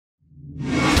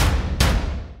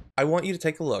I want you to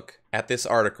take a look at this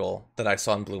article that I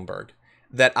saw on Bloomberg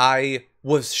that I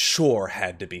was sure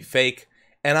had to be fake,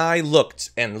 and I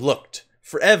looked and looked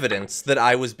for evidence that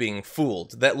I was being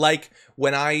fooled. That, like,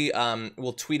 when I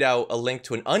will tweet out a link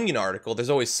to an Onion article, there's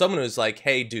always someone who's like,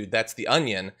 hey, dude, that's the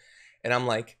Onion. And I'm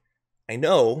like, I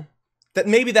know that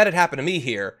maybe that had happened to me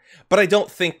here, but I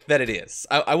don't think that it is.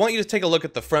 I want you to take a look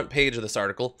at the front page of this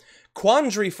article.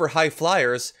 Quandary for high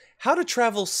flyers, how to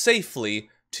travel safely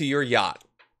to your yacht.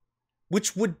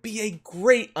 Which would be a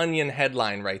great Onion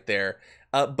headline right there,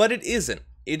 but it isn't.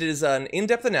 It is an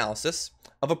in-depth analysis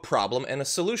of a problem and a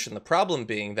solution. The problem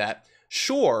being that,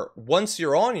 sure, once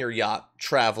you're on your yacht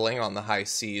traveling on the high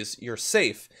seas, you're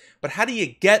safe, but how do you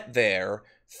get there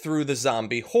through the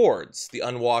zombie hordes, the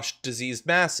unwashed, diseased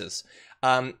masses?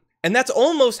 And that's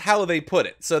almost how they put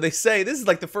it. So they say, this is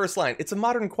like the first line, it's a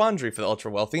modern quandary for the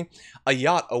ultra-wealthy. A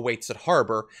yacht awaits at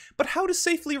harbor, but how to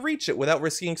safely reach it without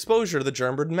risking exposure to the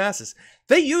germ-ridden masses?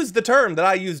 They use the term that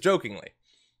I use jokingly.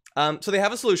 So they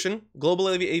have a solution. Global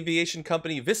aviation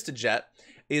company VistaJet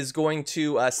is going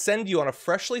to send you on a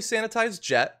freshly sanitized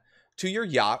jet to your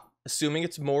yacht, assuming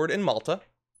it's moored in Malta.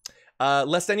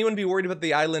 Lest anyone be worried about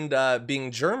the island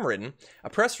being germ-ridden, a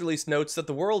press release notes that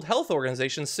the World Health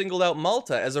Organization singled out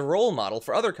Malta as a role model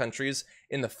for other countries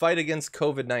in the fight against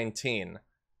COVID-19.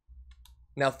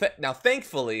 Now,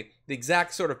 thankfully, the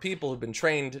exact sort of people who've been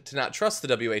trained to not trust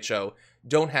the WHO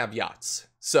don't have yachts.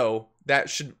 So that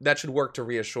should work to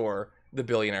reassure the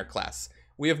billionaire class.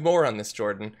 We have more on this,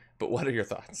 Jordan, but what are your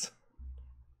thoughts?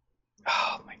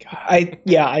 Oh my God.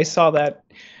 I saw that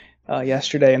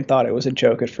yesterday and thought it was a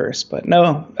joke at first, but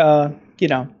no,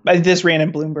 this ran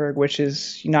in Bloomberg, which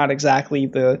is not exactly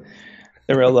the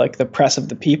real, like, the press of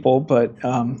the people, but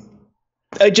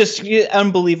it just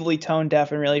unbelievably tone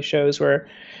deaf and really shows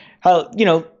how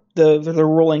the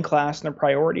ruling class and their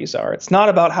priorities are. It's not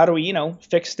about how do we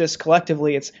fix this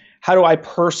collectively. It's how do I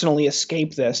personally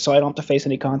escape this so I don't have to face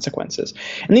any consequences.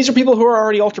 And these are people who are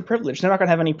already ultra privileged. They're not going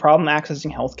to have any problem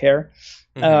accessing healthcare,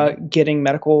 getting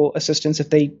medical assistance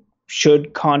if they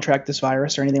should contract this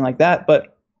virus or anything like that.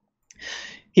 But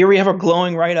here we have a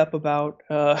glowing write-up about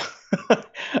a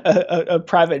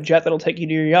private jet that'll take you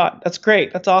to your yacht. That's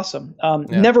great. That's awesome.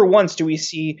 Never once do we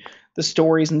see the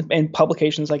stories and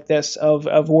publications like this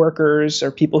of workers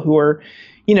or people who are,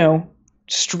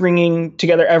 stringing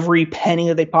together every penny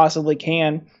that they possibly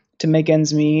can to make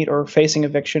ends meet, or facing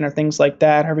eviction or things like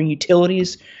that, having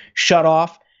utilities shut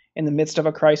off in the midst of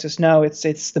a crisis. No,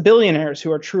 it's the billionaires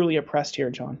who are truly oppressed here,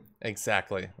 John.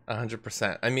 Exactly,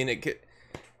 100%. I mean,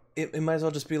 it might as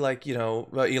well just be like,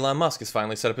 Elon Musk has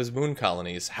finally set up his moon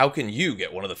colonies. How can you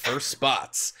get one of the first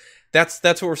spots? That's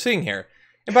what we're seeing here.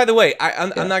 And by the way, I'm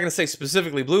not going to say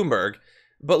specifically Bloomberg,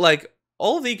 but like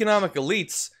all of the economic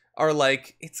elites are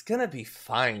like, it's going to be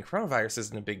fine. Coronavirus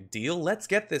isn't a big deal. Let's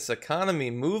get this economy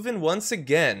moving once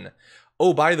again.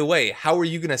 Oh, by the way, how are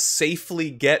you going to safely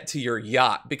get to your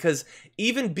yacht? Because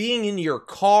even being in your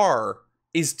car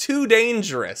is too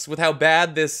dangerous with how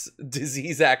bad this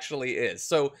disease actually is.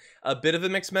 So a bit of a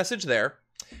mixed message there.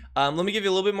 Let me give you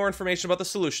a little bit more information about the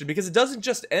solution, because it doesn't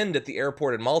just end at the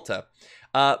airport in Malta.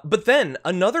 But then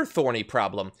another thorny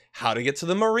problem, how to get to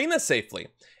the marina safely.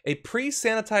 A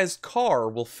pre-sanitized car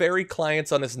will ferry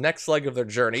clients on this next leg of their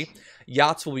journey.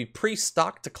 Yachts will be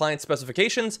pre-stocked to client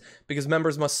specifications because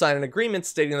members must sign an agreement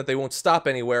stating that they won't stop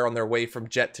anywhere on their way from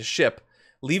jet to ship,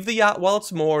 leave the yacht while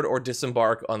it's moored, or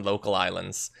disembark on local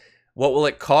islands. What will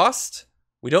it cost?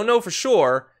 We don't know for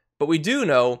sure, but we do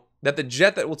know that the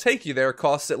jet that will take you there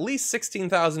costs at least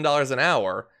 $16,000 an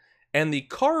hour, and the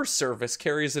car service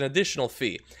carries an additional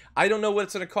fee. I don't know what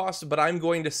it's going to cost, but I'm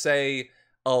going to say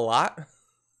a lot.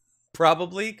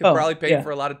 Probably could probably pay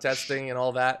for a lot of testing and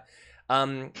all that.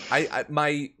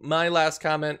 My last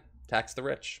comment: tax the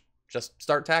rich. Just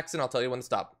start taxing. I'll tell you when to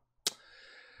stop.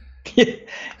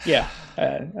 Yeah,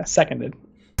 seconded.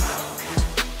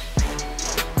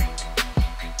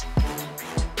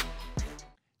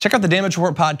 Check out the Damage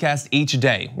Report podcast each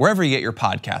day, wherever you get your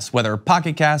podcasts, whether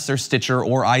Pocket Casts or Stitcher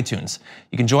or iTunes.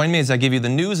 You can join me as I give you the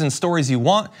news and stories you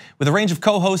want, with a range of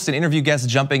co-hosts and interview guests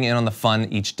jumping in on the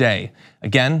fun each day.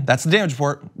 Again, that's the Damage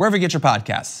Report, wherever you get your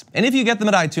podcasts. And if you get them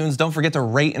at iTunes, don't forget to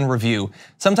rate and review.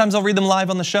 Sometimes I'll read them live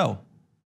on the show.